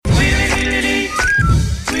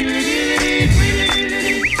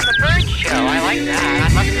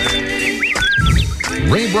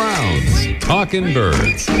Talking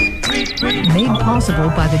Birds. Made possible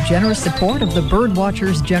by the generous support of the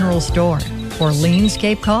Birdwatchers General Store, Orleans,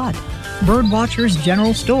 Cape Cod.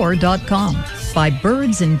 Birdwatchersgeneralstore.com. By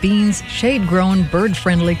Birds and Beans shade-grown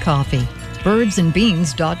bird-friendly coffee.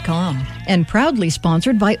 Birdsandbeans.com. And proudly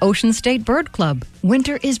sponsored by Ocean State Bird Club.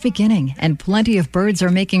 Winter is beginning, and plenty of birds are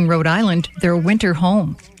making Rhode Island their winter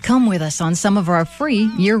home. Come with us on some of our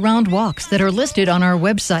free year-round walks that are listed on our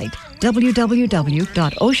website,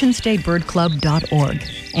 www.oceanstatebirdclub.org.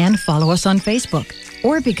 And follow us on Facebook,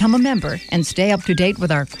 or become a member and stay up to date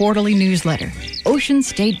with our quarterly newsletter, Ocean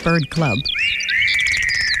State Bird Club.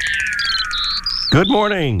 Good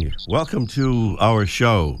morning. Welcome to our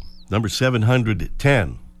show, number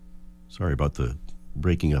 710. Sorry about the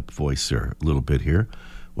breaking up voice there a little bit here.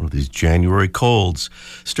 One of these January colds.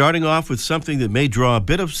 Starting off with something that may draw a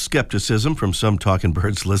bit of skepticism from some Talking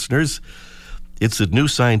Birds listeners. It's that new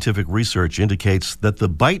scientific research indicates that the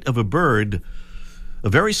bite of a bird, a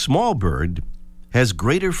very small bird, has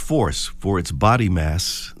greater force for its body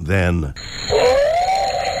mass than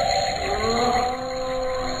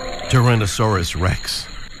Tyrannosaurus Rex.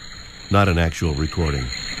 Not an actual recording.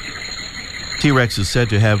 T-Rex is said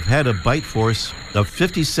to have had a bite force of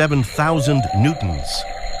 57,000 newtons.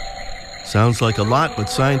 Sounds like a lot, but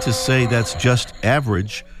scientists say that's just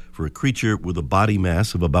average for a creature with a body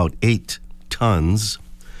mass of about 8 tons.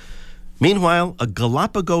 Meanwhile, a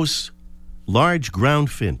Galapagos large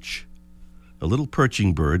ground finch, a little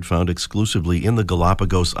perching bird found exclusively in the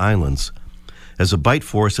Galapagos Islands, has a bite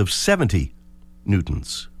force of 70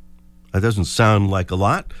 newtons. That doesn't sound like a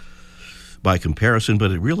lot by comparison,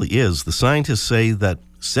 but it really is. The scientists say that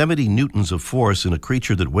 70 newtons of force in a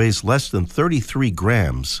creature that weighs less than 33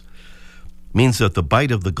 grams means that the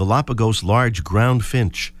bite of the Galapagos large ground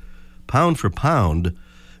finch, pound for pound,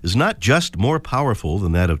 is not just more powerful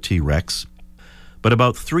than that of T-Rex, but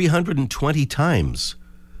about 320 times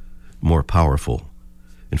more powerful.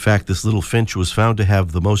 In fact, this little finch was found to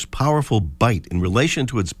have the most powerful bite in relation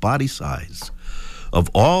to its body size of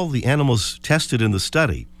all the animals tested in the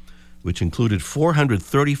study, which included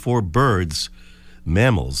 434 birds,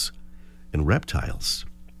 mammals, and reptiles.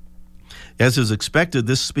 As is expected,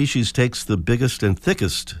 this species takes the biggest and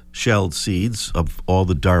thickest shelled seeds of all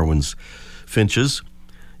the Darwin's finches.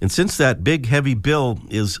 And since that big, heavy bill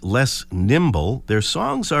is less nimble, their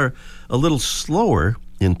songs are a little slower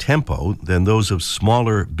in tempo than those of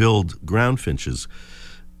smaller-billed ground finches.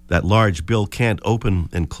 That large bill can't open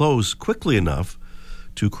and close quickly enough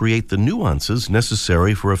to create the nuances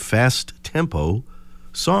necessary for a fast-tempo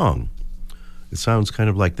song. It sounds kind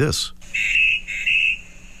of like this.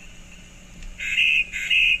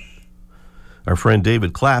 Our friend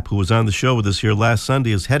David Clapp, who was on the show with us here last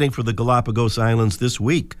Sunday, is heading for the Galapagos Islands this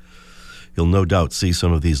week. He'll no doubt see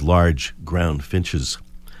some of these large ground finches.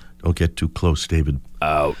 Don't get too close, David.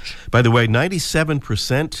 Ouch. By the way,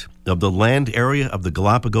 97% of the land area of the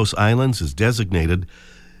Galapagos Islands is designated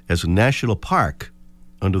as a national park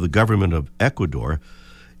under the government of Ecuador.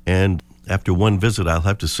 And after one visit, I'll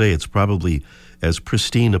have to say it's probably as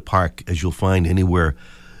pristine a park as you'll find anywhere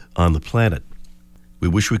on the planet. We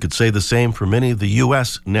wish we could say the same for many of the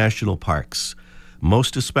U.S. national parks,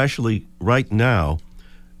 most especially right now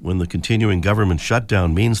when the continuing government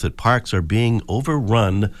shutdown means that parks are being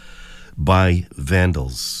overrun by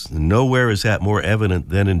vandals. Nowhere is that more evident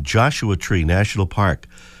than in Joshua Tree National Park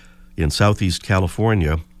in southeast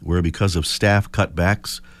California, where because of staff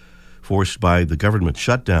cutbacks forced by the government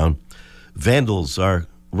shutdown, vandals are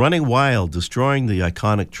running wild, destroying the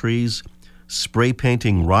iconic trees, spray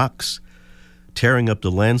painting rocks, tearing up the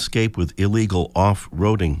landscape with illegal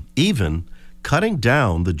off-roading, even cutting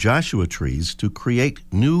down the Joshua trees to create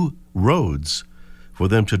new roads for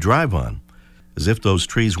them to drive on. As if those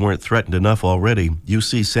trees weren't threatened enough already,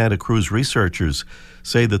 UC Santa Cruz researchers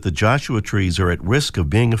say that the Joshua trees are at risk of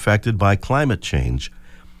being affected by climate change,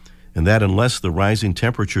 and that unless the rising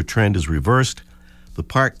temperature trend is reversed, the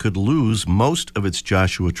park could lose most of its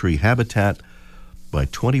Joshua tree habitat by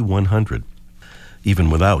 2100, even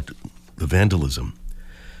without the vandalism.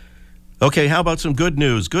 Okay, how about some good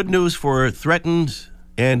news? Good news for threatened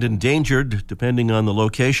and endangered, depending on the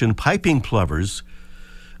location, piping plovers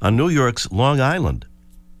on New York's Long Island.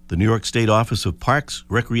 The New York State Office of Parks,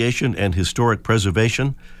 Recreation, and Historic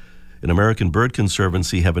Preservation and American Bird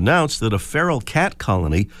Conservancy have announced that a feral cat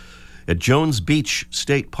colony at Jones Beach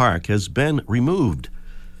State Park has been removed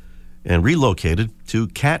and relocated to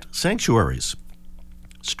cat sanctuaries.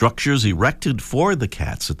 Structures erected for the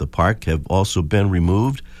cats at the park have also been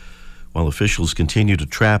removed, while officials continue to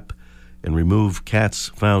trap and remove cats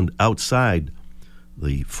found outside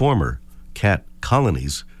the former cat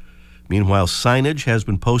colonies. Meanwhile, signage has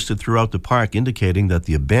been posted throughout the park indicating that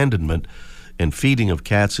the abandonment and feeding of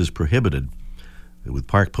cats is prohibited, with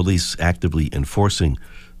park police actively enforcing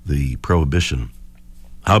the prohibition.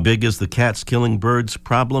 How big is the cats killing birds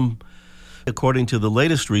problem? According to the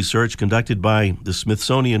latest research conducted by the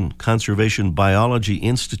Smithsonian Conservation Biology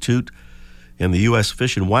Institute and the U.S.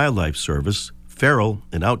 Fish and Wildlife Service, feral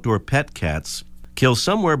and outdoor pet cats kill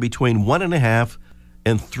somewhere between 1.5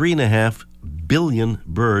 and 3.5 billion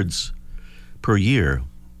birds per year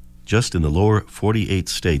just in the lower 48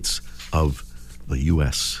 states of the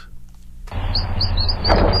U.S.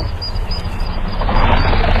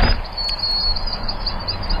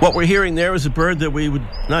 What we're hearing there is a bird that we would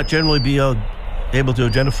not generally be able to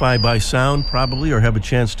identify by sound, probably, or have a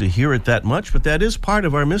chance to hear it that much, but that is part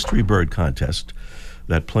of our mystery bird contest,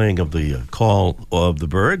 that playing of the call of the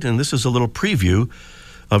bird. And this is a little preview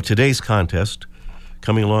of today's contest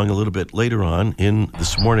coming along a little bit later on in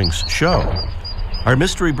this morning's show. Our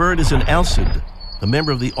mystery bird is an alcid, a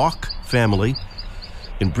member of the auk family.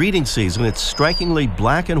 In breeding season, it's strikingly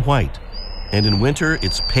black and white, and in winter,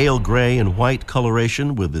 its pale gray and white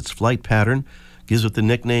coloration with its flight pattern gives it the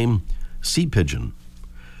nickname sea pigeon.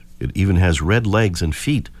 It even has red legs and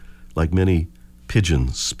feet, like many pigeon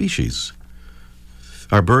species.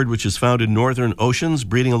 Our bird, which is found in northern oceans,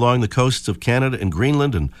 breeding along the coasts of Canada and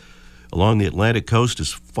Greenland and along the Atlantic coast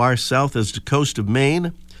as far south as the coast of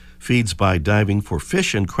Maine, feeds by diving for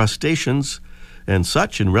fish and crustaceans and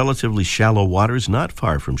such in relatively shallow waters not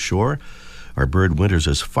far from shore. Our bird winters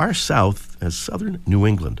as far south as southern New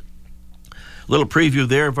England. A little preview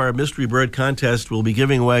there of our mystery bird contest. We'll be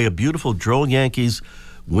giving away a beautiful Droll Yankees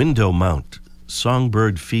window mount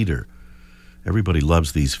songbird feeder. Everybody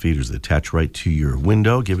loves these feeders that attach right to your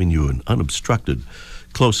window, giving you an unobstructed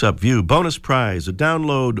close-up view. Bonus prize, a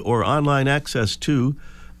download or online access to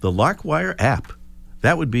the Larkwire app.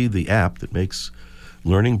 That would be the app that makes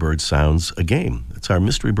learning bird sounds a game. It's our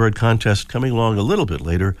mystery bird contest coming along a little bit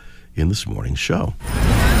later in this morning's show.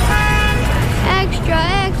 Extra,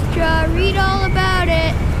 extra, read all about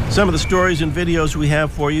it. Some of the stories and videos we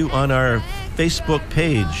have for you on our Facebook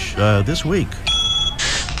page this week.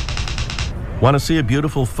 Want to see a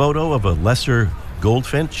beautiful photo of a lesser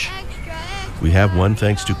goldfinch? We have one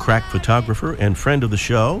thanks to crack photographer and friend of the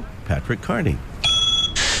show, Patrick Carney.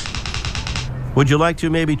 Would you like to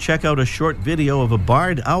maybe check out a short video of a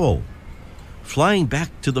barred owl flying back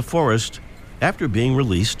to the forest after being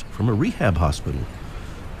released from a rehab hospital?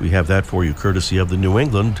 We have that for you courtesy of the New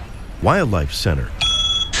England Wildlife Center.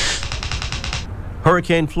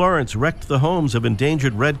 Hurricane Florence wrecked the homes of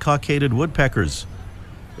endangered red-cockaded woodpeckers.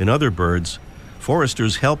 In other birds,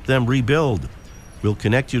 foresters helped them rebuild. We'll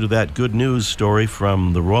connect you to that good news story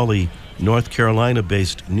from the Raleigh, North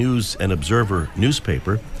Carolina-based News and Observer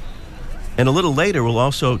newspaper. And a little later, we'll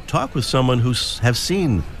also talk with someone who has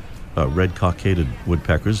seen red-cockaded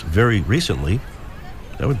woodpeckers very recently.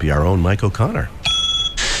 That would be our own Mike O'Connor.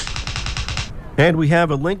 And we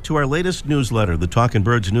have a link to our latest newsletter, the Talkin'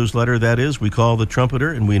 Birds newsletter, that is. We call The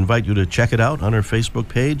Trumpeter, and we invite you to check it out on our Facebook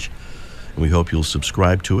page. And we hope you'll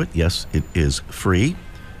subscribe to it. Yes, it is free.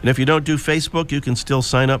 And if you don't do Facebook, you can still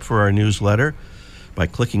sign up for our newsletter by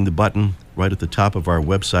clicking the button right at the top of our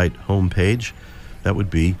website homepage. That would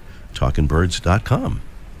be talkinbirds.com.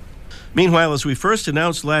 Meanwhile, as we first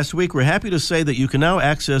announced last week, we're happy to say that you can now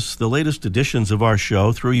access the latest editions of our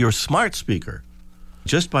show through your smart speaker,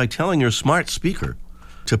 just by telling your smart speaker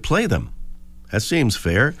to play them. That seems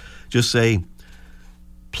fair. Just say,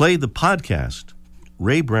 play the podcast,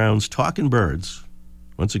 Ray Brown's Talkin' Birds.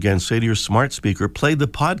 Once again, say to your smart speaker, play the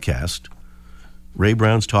podcast, Ray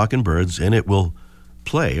Brown's Talkin' Birds, and it will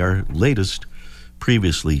play our latest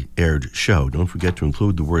previously aired show. Don't forget to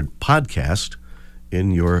include the word podcast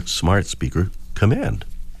in your smart speaker command.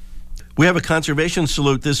 We have a conservation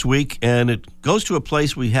salute this week, and it goes to a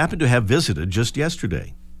place we happened to have visited just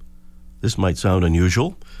yesterday. This might sound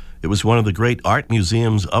unusual. It was one of the great art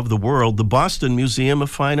museums of the world, the Boston Museum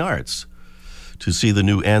of Fine Arts, to see the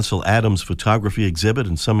new Ansel Adams photography exhibit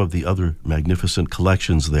and some of the other magnificent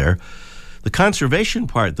collections there. The conservation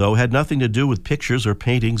part, though, had nothing to do with pictures or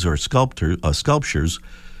paintings or sculptures,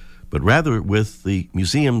 but rather with the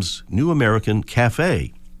museum's New American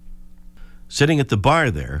Cafe. Sitting at the bar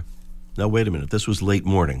there, now wait a minute, this was late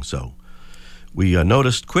morning, so we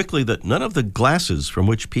noticed quickly that none of the glasses from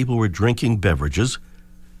which people were drinking beverages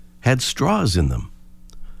had straws in them.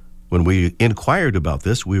 When we inquired about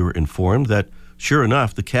this, we were informed that, sure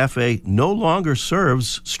enough, the cafe no longer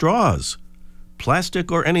serves straws,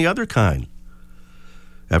 plastic or any other kind.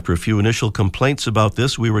 After a few initial complaints about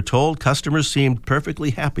this, we were told customers seemed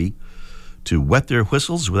perfectly happy to wet their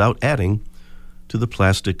whistles without adding to the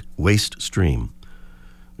plastic waste stream.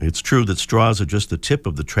 It's true that straws are just the tip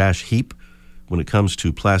of the trash heap when it comes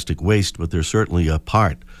to plastic waste, but they're certainly a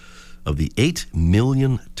part of the 8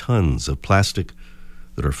 million tons of plastic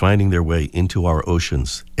that are finding their way into our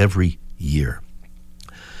oceans every year.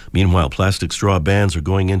 Meanwhile, plastic straw bans are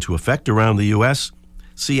going into effect around the U.S.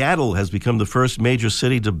 Seattle has become the first major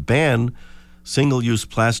city to ban single-use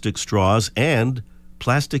plastic straws and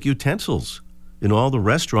plastic utensils in all the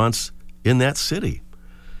restaurants in that city.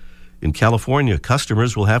 In California,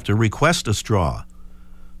 customers will have to request a straw.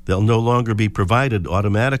 They'll no longer be provided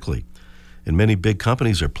automatically. And many big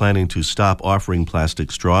companies are planning to stop offering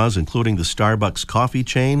plastic straws, including the Starbucks coffee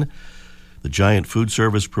chain, the giant food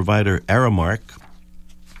service provider Aramark,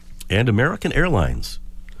 and American Airlines.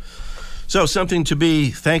 So something to be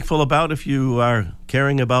thankful about if you are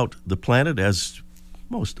caring about the planet, as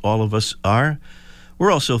most all of us are.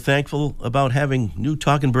 We're also thankful about having new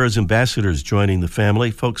Talking Birds ambassadors joining the family,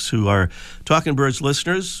 folks who are Talking Birds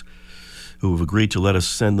listeners who have agreed to let us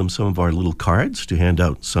send them some of our little cards to hand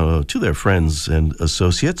out to their friends and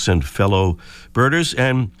associates and fellow birders.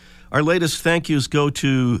 And our latest thank yous go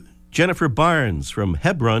to Jennifer Barnes from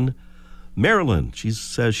Hebron, Maryland. She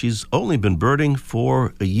says she's only been birding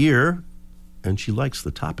for a year, and she likes the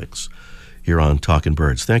topics here on Talking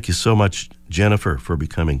Birds. Thank you so much, Jennifer, for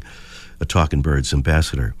becoming a Talking Birds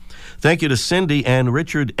ambassador. Thank you to Cindy and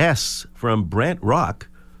Richard S. from Brant Rock,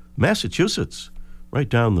 Massachusetts, right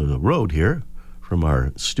down the road here from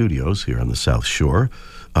our studios here on the South Shore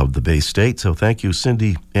of the Bay State. So thank you,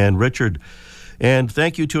 Cindy and Richard. And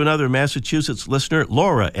thank you to another Massachusetts listener,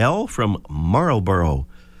 Laura L. from Marlborough,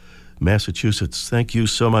 Massachusetts. Thank you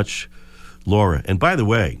so much, Laura. And by the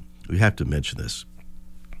way, we have to mention this.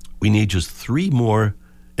 We need just 3 more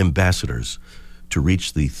ambassadors to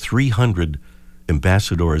reach the 300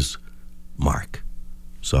 ambassadors mark.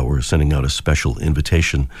 So we're sending out a special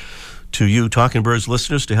invitation to you, Talking Birds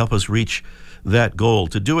listeners, to help us reach that goal.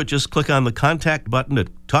 To do it, just click on the contact button at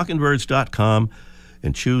talkingbirds.com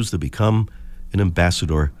and choose the Become an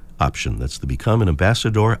Ambassador option. That's the Become an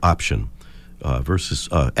Ambassador option versus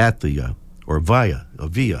via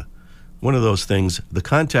one of those things, the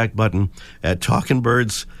contact button at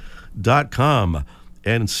talkingbirds.com.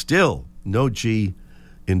 And still no G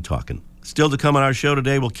in talking. Still to come on our show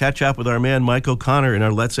today, we'll catch up with our man Mike O'Connor in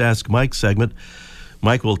our Let's Ask Mike segment.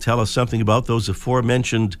 Mike will tell us something about those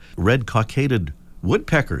aforementioned red-cockaded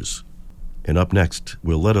woodpeckers. And up next,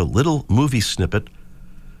 we'll let a little movie snippet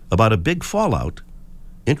about a big fallout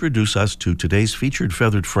introduce us to today's featured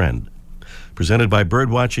feathered friend. Presented by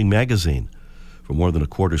Birdwatching Magazine. For more than a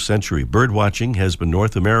quarter century, Birdwatching has been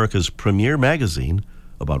North America's premier magazine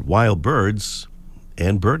about wild birds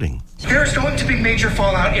and birding. There's going to be major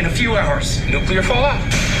fallout in a few hours. Nuclear fallout.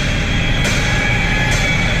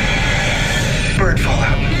 Bird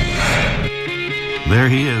fallout. There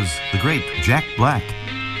he is, the great Jack Black,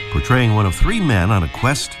 portraying one of 3 men on a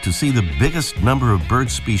quest to see the biggest number of bird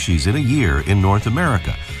species in a year in North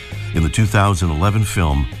America in the 2011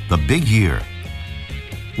 film, The Big Year.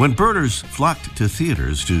 When birders flocked to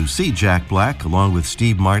theaters to see Jack Black along with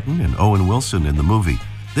Steve Martin and Owen Wilson in the movie,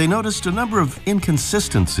 they noticed a number of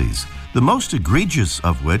inconsistencies, the most egregious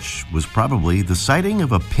of which was probably the sighting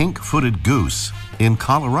of a pink-footed goose in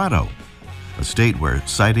Colorado, a state where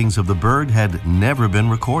sightings of the bird had never been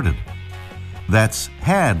recorded. That's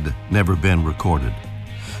had never been recorded.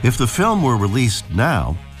 If the film were released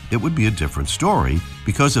now, it would be a different story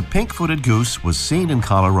because a pink-footed goose was seen in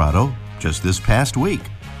Colorado just this past week,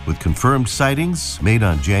 with confirmed sightings made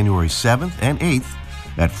on January 7th and 8th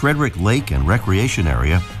at Frederick Lake and Recreation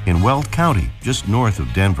Area in Weld County, just north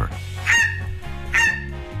of Denver.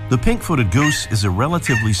 The pink-footed goose is a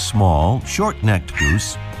relatively small, short-necked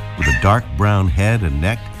goose with a dark brown head and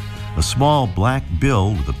neck, a small black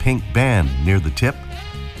bill with a pink band near the tip,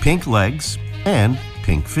 pink legs, and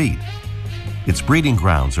pink feet. Its breeding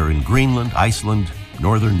grounds are in Greenland, Iceland,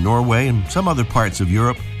 northern Norway, and some other parts of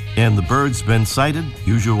Europe, and the bird's been sighted,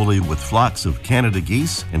 usually with flocks of Canada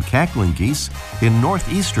geese and cackling geese, in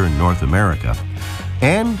northeastern North America,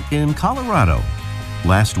 and in Colorado,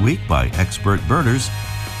 last week by expert birders,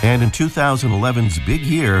 and in 2011's Big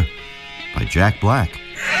Year by Jack Black.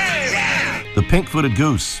 The pink-footed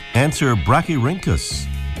goose, Anser brachyrhynchus,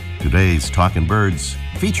 today's Talking Birds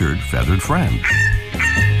featured feathered friend.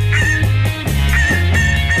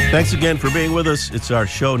 Thanks again for being with us. It's our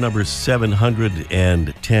show number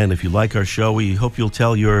 710. If you like our show, we hope you'll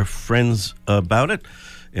tell your friends about it,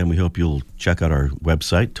 and we hope you'll check out our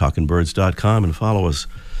website, talkingbirds.com, and follow us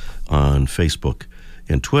on Facebook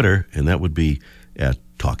and Twitter, and that would be at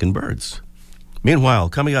Talking Birds. Meanwhile,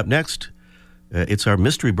 coming up next, it's our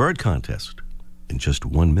Mystery Bird Contest. in just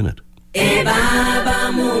 1 minute. E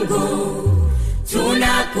Baba Mungu,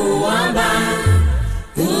 tunakuomba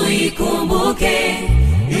uikumbuke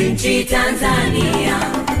nchi Tanzania.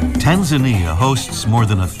 Tanzania hosts more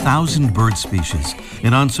than 1,000 bird species.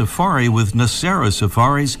 And on safari with Nasera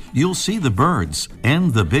Safaris, you'll see the birds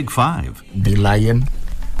and the Big Five. The lion,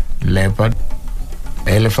 leopard,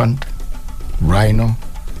 elephant, rhino,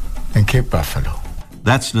 and Cape buffalo.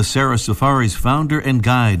 That's Nasera Safaris founder and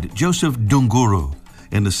guide, Joseph Dunguru.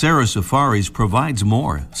 And Nasera Safaris provides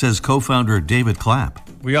more, says co-founder David Clapp.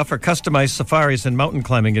 We offer customized safaris and mountain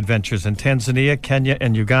climbing adventures in Tanzania, Kenya,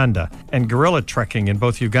 and Uganda, and gorilla trekking in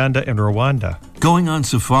both Uganda and Rwanda. Going on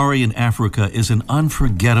safari in Africa is an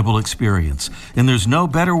unforgettable experience, and there's no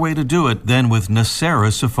better way to do it than with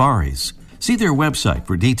Nasera Safaris. See their website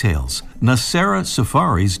for details,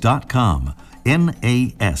 naserasafaris.com,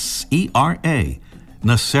 Nasera,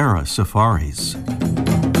 Nasera Safaris.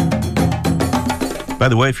 By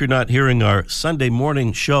the way, if you're not hearing our Sunday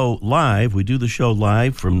morning show live, we do the show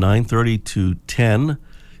live from 9:30 to 10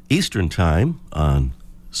 Eastern Time on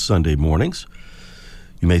Sunday mornings.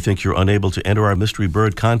 You may think you're unable to enter our Mystery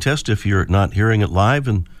Bird contest if you're not hearing it live,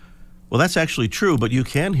 and well, that's actually true, but you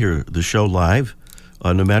can hear the show live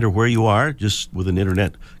no matter where you are, just with an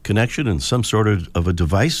internet connection and some sort of a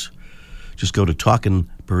device. Just go to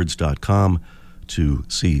talkingbirds.com to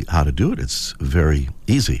see how to do it. It's very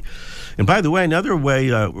easy. And by the way, another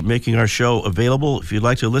way we're making our show available, if you'd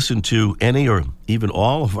like to listen to any or even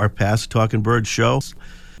all of our past Talking Birds shows,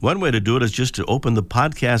 one way to do it is just to open the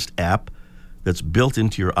podcast app that's built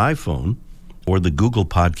into your iPhone or the Google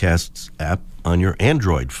Podcasts app on your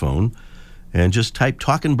Android phone and just type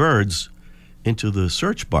Talking Birds into the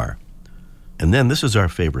search bar. And then this is our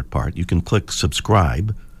favorite part. You can click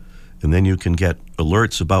subscribe, and then you can get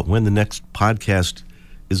alerts about when the next podcast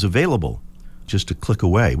is available, just a click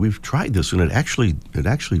away. We've tried this, and it actually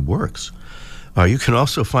works. You can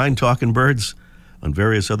also find Talking Birds on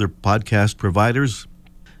various other podcast providers.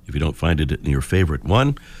 If you don't find it in your favorite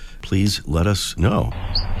one, please let us know.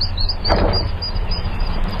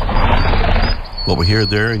 What we hear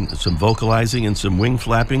there, and some vocalizing and some wing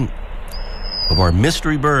flapping of our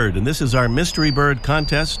mystery bird. And this is our Mystery Bird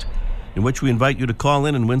contest, in which we invite you to call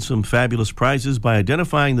in and win some fabulous prizes by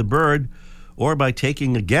identifying the bird or by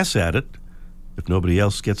taking a guess at it. If nobody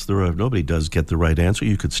does get the right answer,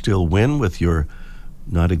 you could still win with your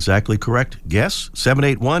not exactly correct guess.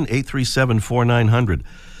 781-837-4900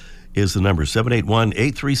 is the number.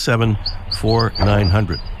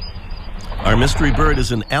 781-837-4900. Our mystery bird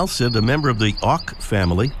is an alcid, a member of the auk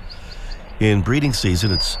family. In breeding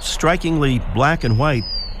season, it's strikingly black and white,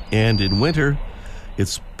 and in winter,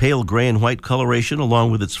 its pale gray and white coloration, along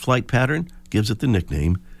with its flight pattern, gives it the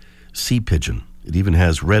nickname sea pigeon. It even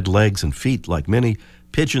has red legs and feet like many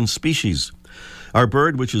pigeon species. Our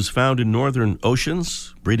bird, which is found in northern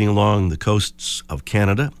oceans, breeding along the coasts of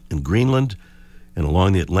Canada and Greenland, and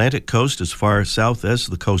along the Atlantic coast as far south as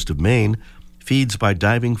the coast of Maine, feeds by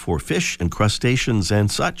diving for fish and crustaceans and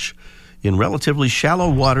such in relatively shallow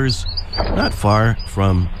waters not far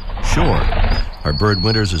from shore. Our bird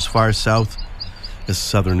winters as far south as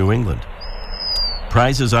southern New England.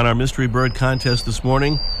 Prizes on our Mystery Bird contest this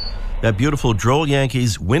morning: that beautiful Droll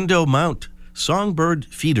Yankees window mount songbird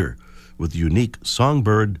feeder with unique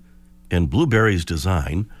songbird and blueberries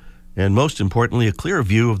design, and most importantly, a clear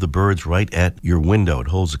view of the birds right at your window. It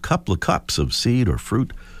holds a couple of cups of seed or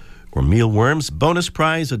fruit or mealworms. Bonus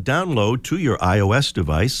prize, a download to your iOS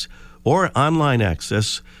device or online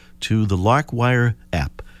access to the Larkwire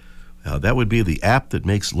app. That would be the app that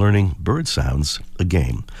makes learning bird sounds a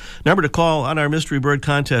game. Number to call on our Mystery Bird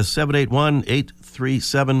contest,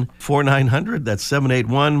 781-837-4900. That's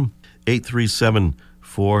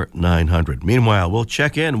 781-837-4900. Meanwhile, we'll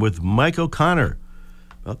check in with Mike O'Connor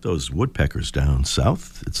about those woodpeckers down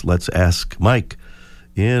south. It's Let's Ask Mike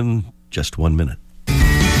in just 1 minute.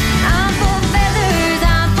 I'm for feathers,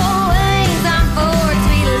 I'm for wings, I'm for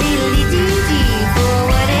tweedledee-doo-dee, for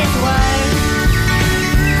what it's worth.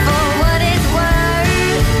 For what it's worth,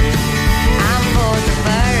 I'm for the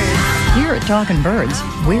birds. Here at Talkin' Birds,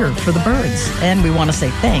 we're for the birds. And we want to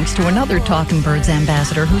say thanks to another Talkin' Birds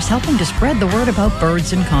ambassador who's helping to spread the word about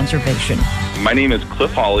birds and conservation. My name is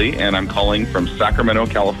Cliff Hawley, and I'm calling from Sacramento,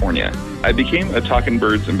 California. I became a Talkin'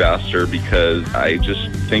 Birds ambassador because I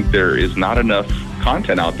just think there is not enough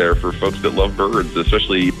content out there for folks that love birds,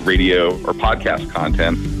 especially radio or podcast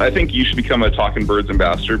content. I think you should become a Talking Birds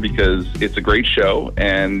ambassador because it's a great show,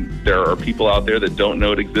 and there are people out there that don't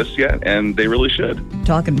know it exists yet, and they really should.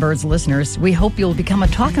 Talkin' Birds listeners, we hope you'll become a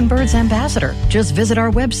Talkin' Birds ambassador. Just visit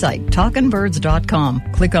our website,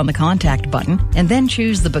 talkinbirds.com. Click on the contact button and then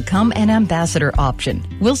choose the Become an Ambassador option.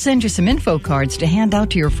 We'll send you some info cards to hand out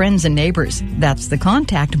to your friends and neighbors. That's the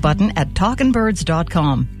contact button at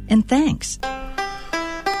talkinbirds.com. And thanks.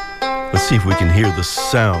 Let's see if we can hear the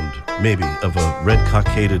sound, maybe, of a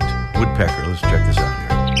red-cockaded woodpecker. Let's check this out here.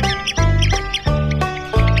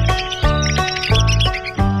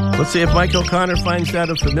 Let's see if Mike O'Connor finds that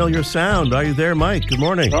a familiar sound. Are you there, Mike? Good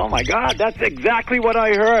morning. Oh, my God, that's exactly what I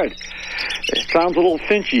heard. It sounds a little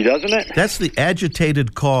finchy, doesn't it? That's the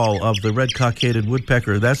agitated call of the red-cockaded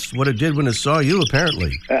woodpecker. That's what it did when it saw you,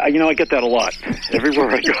 apparently. I get that a lot.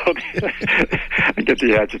 Everywhere I go, I get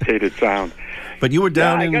the agitated sound. But you were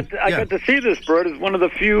down I got to see this bird. It's one of the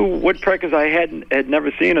few woodpeckers I had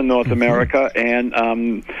never seen in North America, and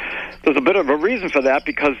there's a bit of a reason for that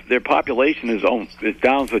because their population is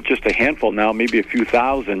down to just a handful now, maybe a few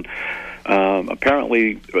thousand.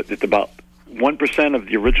 Apparently, it's about 1% of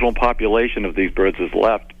the original population of these birds is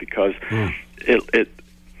left because it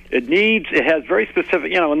has very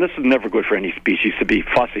specific, and this is never good for any species to be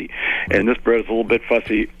fussy, and this bird is a little bit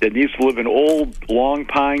fussy. It needs to live in old, long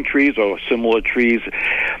pine trees or similar trees,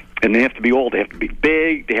 and they have to be old. They have to be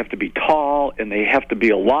big, they have to be tall, and they have to be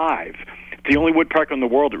alive. It's the only woodpecker in the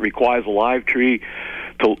world that requires a live tree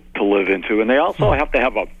to live into, and they also have to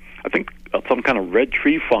have some kind of red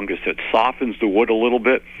tree fungus that softens the wood a little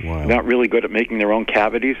bit. Wow. Not really good at making their own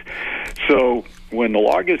cavities. So when the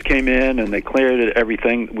loggers came in and they cleared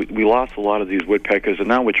everything, we lost a lot of these woodpeckers, and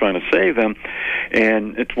now we're trying to save them.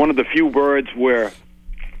 And it's one of the few birds where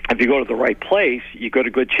if you go to the right place, you got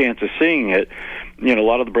a good chance of seeing it. A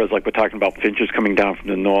lot of the birds, like we're talking about finches coming down from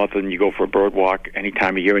the north, and you go for a bird walk any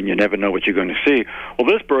time of year, and you never know what you're going to see. Well,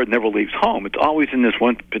 this bird never leaves home. It's always in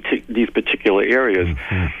these particular areas.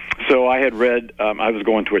 Mm-hmm. So I had read, I was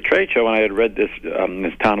going to a trade show, and I had read this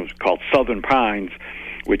town called Southern Pines,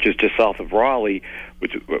 which is just south of Raleigh,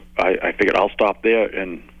 which I figured I'll stop there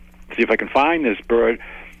and see if I can find this bird.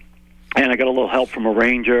 And I got a little help from a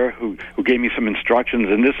ranger who gave me some instructions,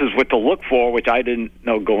 and this is what to look for, which I didn't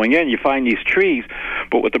know going in. You find these trees,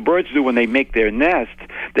 but what the birds do when they make their nest,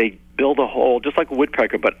 they build a hole, just like a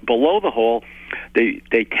woodpecker, but below the hole, they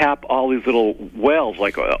tap all these little wells,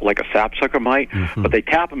 like a sapsucker might, but they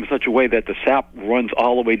tap them in such a way that the sap runs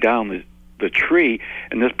all the way down the tree,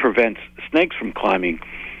 and this prevents snakes from climbing.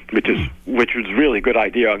 Which was really a good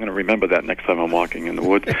idea. I'm going to remember that next time I'm walking in the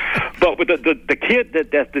woods. But with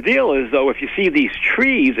the deal is, though, if you see these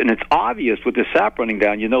trees and it's obvious with the sap running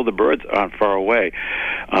down, the birds aren't far away.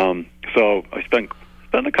 So I spent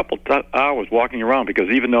a couple hours walking around because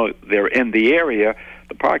even though they're in the area,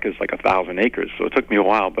 the park is like 1,000 acres. So it took me a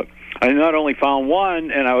while, but I not only found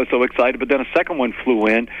one, and I was so excited, but then a second one flew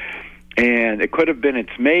in, and it could have been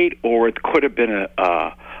its mate, or it could have been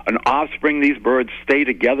an offspring. These birds stay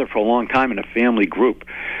together for a long time in a family group,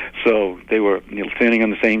 so they were standing on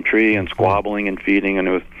the same tree and squabbling and feeding, and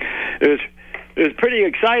it was pretty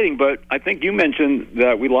exciting. But I think you mentioned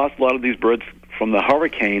that we lost a lot of these birds from the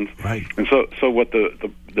hurricanes, right? And so what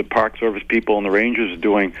the Park Service people and the rangers are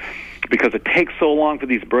doing, because it takes so long for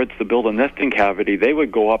these birds to build a nesting cavity, they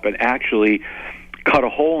would go up and actually cut a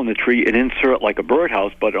hole in the tree and insert like a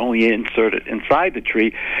birdhouse, but only insert it inside the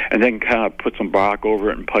tree, and then kind of put some bark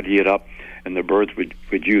over it and putty it up, and the birds would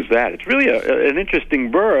use that. It's really an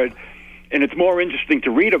interesting bird, and it's more interesting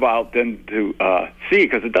to read about than to see,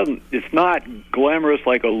 because it's not glamorous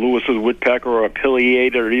like a Lewis's woodpecker or a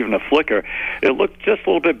pileated or even a flicker. It looks just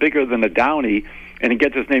a little bit bigger than a downy, and it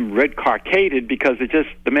gets its name red-cockaded because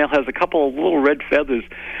the male has a couple of little red feathers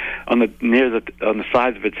on the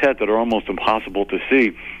sides of its head that are almost impossible to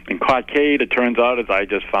see. And cockade, it turns out, as I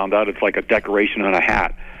just found out, it's like a decoration on a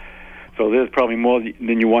hat. So there's probably more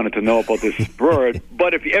than you wanted to know about this bird.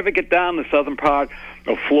 But if you ever get down the southern part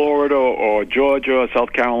of Florida or Georgia or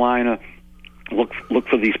South Carolina, look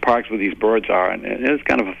for these parks where these birds are, and it's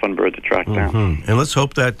kind of a fun bird to track down. And let's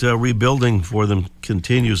hope that rebuilding for them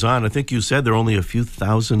continues on. I think you said there are only a few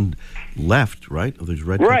thousand left, right? Of these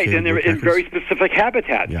red-cockaded and they're in very specific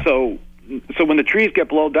habitats. Yeah. So when the trees get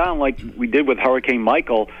blown down, like we did with Hurricane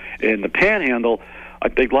Michael in the Panhandle,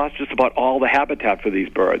 they've lost just about all the habitat for these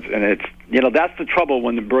birds, and it's that's the trouble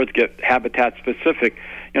when the birds get habitat specific.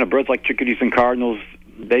 Birds like chickadees and cardinals,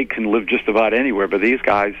 they can live just about anywhere, but these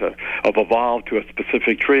guys have evolved to a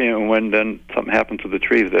specific tree, and when then something happens to the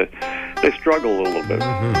trees, they struggle a little bit.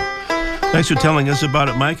 Thanks for telling us about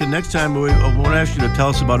it, Mike. And next time we won't ask you to tell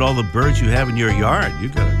us about all the birds you have in your yard.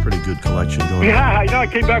 You've got a pretty good collection going. Yeah, I know. I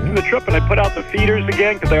came back from the trip and I put out the feeders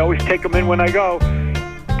again because I always take them in when I go.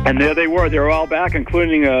 And there they were. They were all back,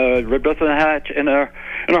 including a red-breasted hatch and a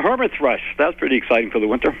hermit thrush. That's pretty exciting for the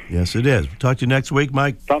winter. Yes, it is. Talk to you next week,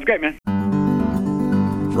 Mike. Sounds great, man.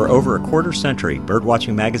 For over a quarter century,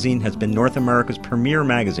 Birdwatching Magazine has been North America's premier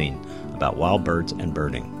magazine about wild birds and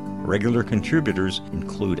birding. Regular contributors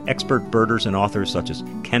include expert birders and authors such as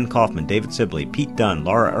Ken Kaufman, David Sibley, Pete Dunn,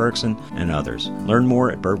 Laura Erickson, and others. Learn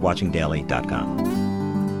more at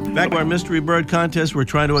birdwatchingdaily.com. Back to our Mystery Bird Contest. We're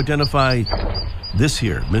trying to identify this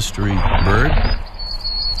here mystery bird.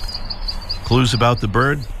 Clues about the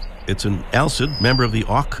bird. It's an alcid, member of the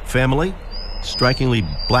auk family, strikingly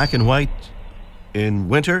black and white in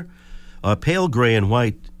winter, pale gray and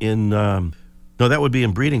white in, no, that would be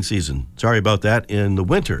in breeding season. Sorry about that. In the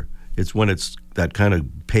winter, it's when it's that kind of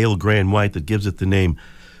pale gray and white that gives it the name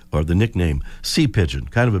or the nickname sea pigeon.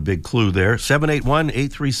 Kind of a big clue there.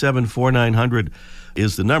 781-837-4900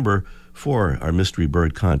 is the number for our Mystery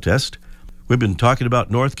Bird Contest. We've been talking about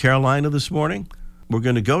North Carolina this morning. We're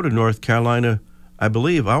going to go to North Carolina, I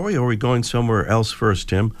believe. Are we? Or are we going somewhere else first,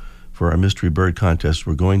 Tim, for our Mystery Bird Contest?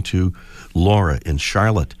 We're going to Laura in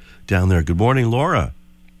Charlotte down there. Good morning, Laura.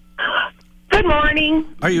 Good morning.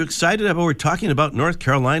 Are you excited about we're talking about North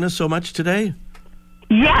Carolina so much today?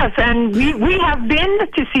 Yes, and we have been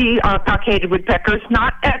to see cockaded woodpeckers,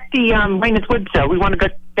 not at the Weymouth Woods Zoo. We want to go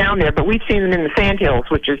down there, but we've seen them in the Sandhills,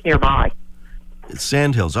 which is nearby.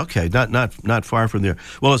 Sandhills, okay, not far from there.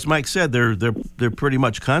 Well, as Mike said, they're pretty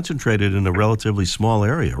much concentrated in a relatively small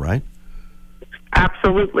area, right?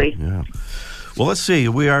 Absolutely. Yeah. Well, let's see.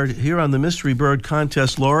 We are here on the Mystery Bird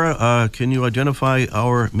Contest. Laura, can you identify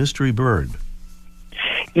our mystery bird?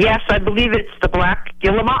 Yes, I believe it's the black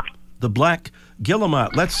guillemot. The black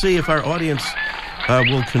guillemot. Let's see if our audience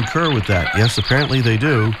will concur with that. Yes, apparently they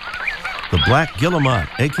do. The black guillemot,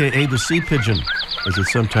 a.k.a. the sea pigeon, as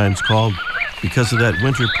it's sometimes called, because of that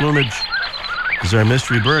winter plumage, is our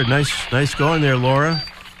mystery bird. Nice going there, Laura.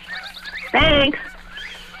 Thanks.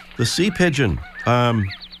 The sea pigeon.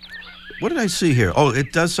 What did I see here? Oh,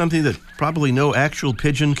 it does something that probably no actual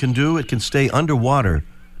pigeon can do. It can stay underwater.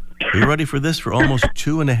 Are you ready for this? For almost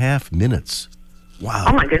 2.5 minutes. Wow.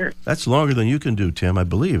 Oh, my goodness. That's longer than you can do, Tim, I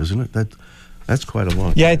believe, isn't it? That's quite a long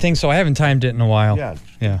time. Yeah, I think so. I haven't timed it in a while. Yeah.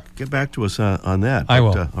 Get back to us on that. I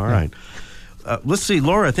will. All right. Let's see,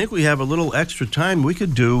 Laura, I think we have a little extra time. We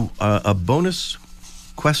could do a bonus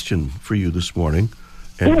question for you this morning,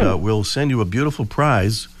 and we'll send you a beautiful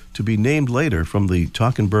prize to be named later from the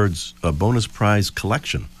Talkin' Birds bonus prize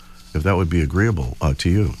collection, if that would be agreeable to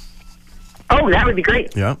you. Oh, that would be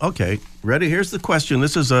great. Yeah, okay. Ready? Here's the question.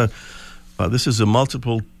 This is a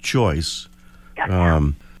multiple choice.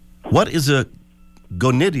 What is a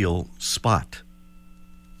gonidial spot?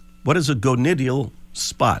 What is a gonidial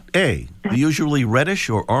spot? A, the usually reddish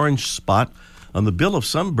or orange spot on the bill of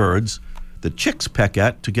some birds that chicks peck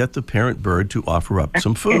at to get the parent bird to offer up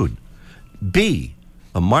some food. B,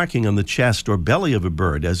 a marking on the chest or belly of a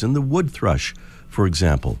bird, as in the wood thrush, for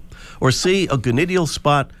example. Or C, a gonidial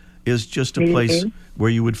spot is just a place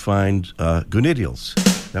where you would find gonidials.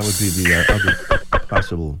 That would be the other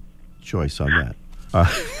possible choice on that.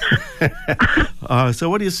 So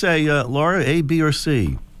what do you say, Laura, A, B, or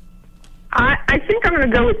C? I think I'm going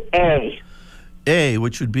to go with A. A,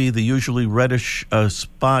 which would be the usually reddish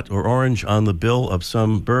spot or orange on the bill of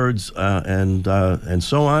some birds and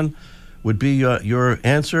so on, would be your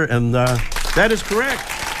answer, and that is correct.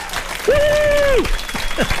 Woo!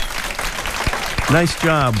 Nice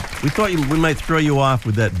job. We thought we might throw you off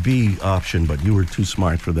with that B option, but you were too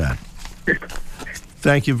smart for that.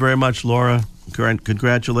 Thank you very much, Laura.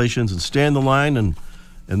 Congratulations, and stay on the line, and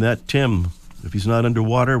that Tim, if he's not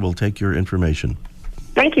underwater, will take your information.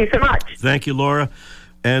 Thank you so much. Thank you, Laura.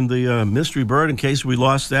 And the mystery bird, in case we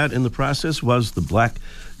lost that in the process, was the black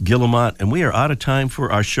guillemot. And we are out of time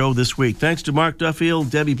for our show this week. Thanks to Mark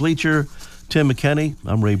Duffield, Debbie Bleacher, Tim McKenney.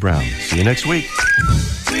 I'm Ray Brown. See you next week.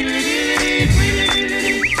 The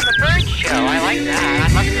bird show. I like that.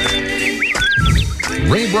 I must.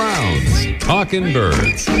 Ray Brown's Talkin'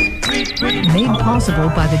 Birds. Made possible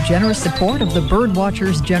by the generous support of the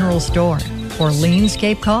Birdwatchers General Store, Orleans,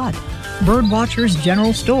 Cape Cod.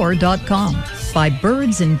 Birdwatchersgeneralstore.com. By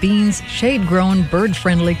Birds and Beans shade-grown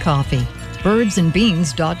bird-friendly coffee.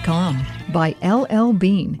 Birdsandbeans.com. By LL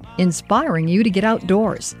Bean, inspiring you to get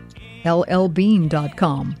outdoors.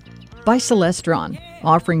 LLbean.com. By Celestron,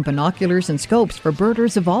 offering binoculars and scopes for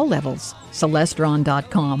birders of all levels.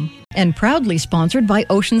 Celestron.com. And proudly sponsored by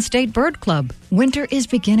Ocean State Bird Club. Winter is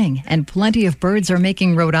beginning, and plenty of birds are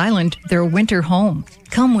making Rhode Island their winter home.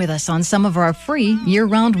 Come with us on some of our free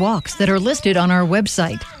year-round walks that are listed on our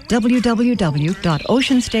website,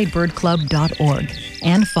 www.oceanstatebirdclub.org,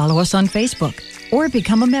 and follow us on Facebook. Or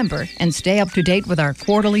become a member and stay up to date with our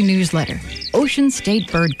quarterly newsletter, Ocean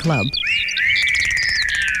State Bird Club.